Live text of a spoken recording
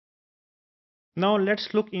Now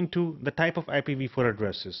let's look into the type of IPv4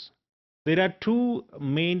 addresses. There are two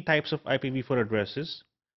main types of IPv4 addresses.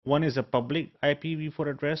 One is a public IPv4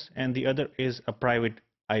 address and the other is a private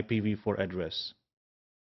IPv4 address.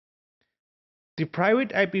 The private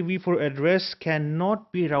IPv4 address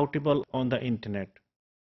cannot be routable on the internet,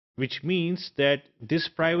 which means that this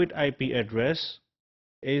private IP address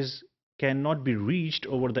cannot be reached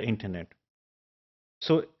over the internet.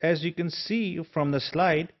 So as you can see from the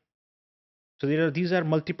slide, so these are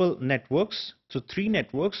multiple networks, so three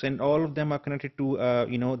networks, and all of them are connected to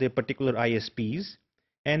their particular ISPs,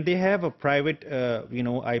 and they have a private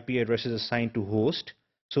IP addresses assigned to host.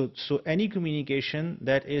 So any communication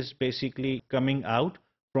that is basically coming out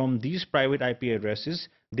from these private IP addresses,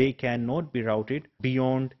 they cannot be routed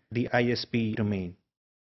beyond the ISP domain.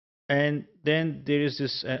 And then there is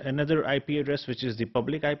this another IP address, which is the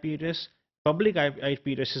public IP address. Public IP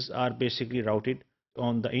addresses are basically routed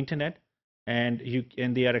on the internet, and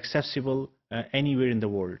they are accessible anywhere in the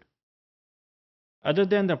world. Other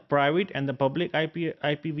than the private and the public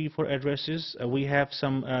IPv4 addresses, we have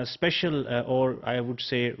some special or I would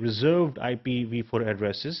say reserved IPv4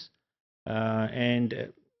 addresses.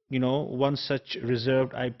 One such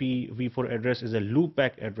reserved IPv4 address is a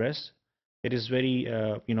loopback address. It is very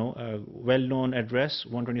well-known address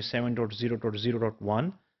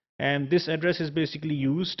 127.0.0.1, and this address is basically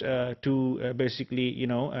used to basically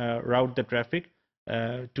route the traffic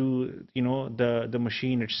to the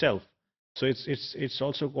machine itself. So it's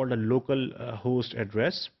also called a local host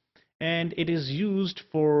address, and it is used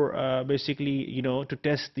for basically to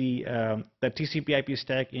test the TCP/IP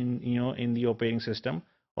stack in the operating system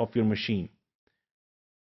of your machine.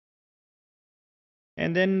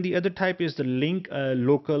 And then the other type is the link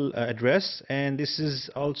local address, and this is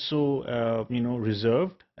also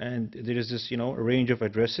reserved, and there is this range of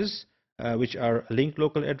addresses which are link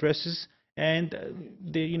local addresses, and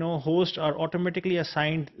the hosts are automatically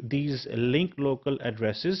assigned these link local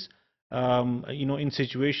addresses in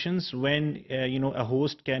situations when a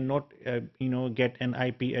host cannot get an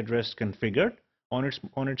IP address configured on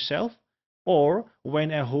itself, or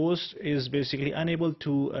when a host is basically unable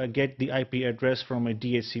to get the IP address from a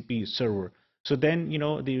DHCP server. So then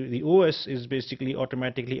the OS is basically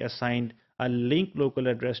automatically assigned a link local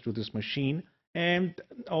address to this machine, and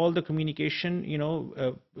all the communication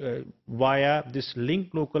via this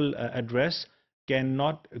link local address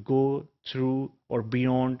cannot go through or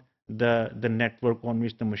beyond the network on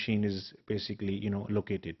which the machine is basically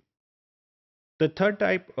located. The third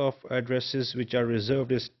type of addresses which are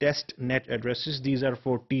reserved is test net addresses. These are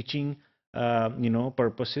for teaching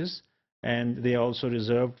purposes, and they are also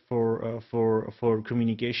reserved for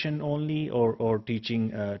communication only, or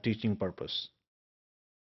teaching purpose.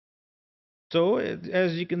 So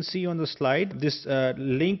as you can see on the slide, this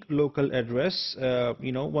link local address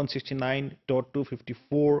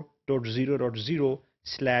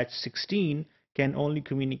 169.254.0.0/16 can only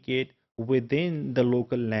communicate within the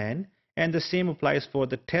local LAN, and the same applies for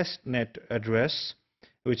the test net address,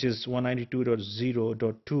 which is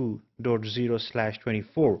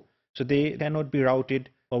 192.0.2.0/24. So they cannot be routed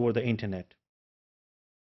over the internet.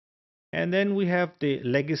 And then we have the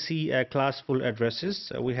legacy classful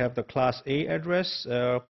addresses. We have the class A address,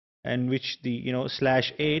 and which the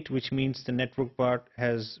 /8, which means the network part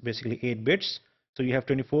has basically 8 bits. So you have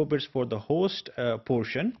 24 bits for the host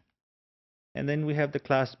portion. And then we have the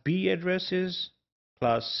class B addresses,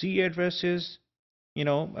 class C addresses.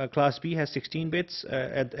 Class B has 16 bits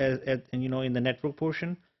in the network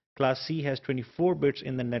portion. Class C has 24 bits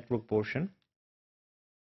in the network portion.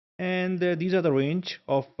 And these are the range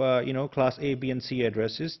of class A, B, and C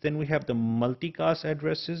addresses. Then we have the multicast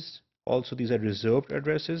addresses. Also, these are reserved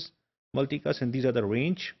addresses, multicast, and these are the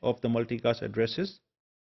range of the multicast addresses,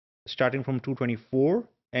 starting from 224,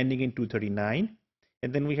 ending in 239.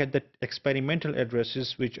 And then we have the experimental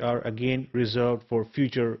addresses, which are again reserved for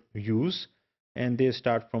future use, and they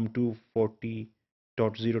start from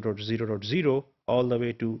 240.0.0.0 all the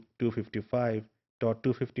way to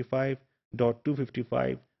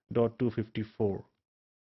 255.255.255.254.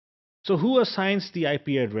 So who assigns the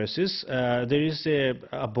IP addresses? There is a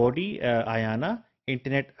body, IANA,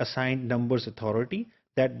 Internet Assigned Numbers Authority,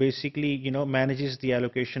 that basically manages the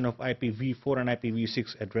allocation of IPv4 and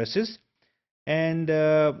IPv6 addresses. And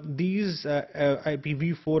these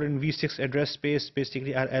IPv4 and v6 address space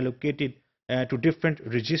basically are allocated to different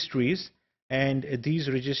registries, and these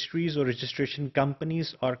registries or registration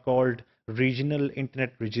companies are called Regional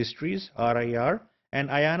Internet Registries, RIR. And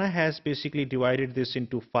IANA has basically divided this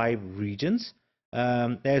into 5 regions.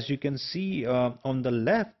 As you can see on the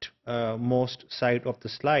left most side of the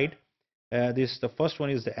slide, This the first one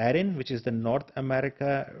is the ARIN, which is the North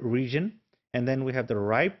America region, and then we have the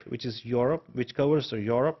RIPE, which is Europe, which covers the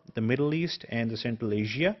Europe, the Middle East, and the Central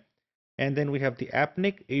Asia. And then we have the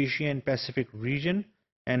APNIC, Asia and Pacific region,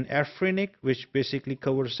 and AFRINIC, which basically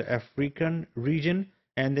covers the African region,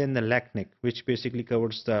 and then the LACNIC, which basically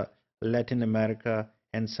covers the Latin America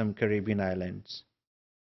and some Caribbean islands.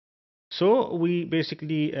 So we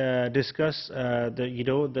basically discuss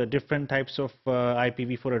the different types of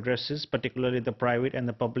IPv4 addresses, particularly the private and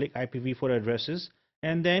the public IPv4 addresses,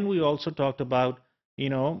 and then we also talked about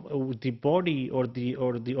the body or the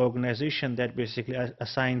organization that basically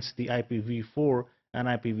assigns the IPv4 and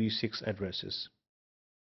IPv6 addresses.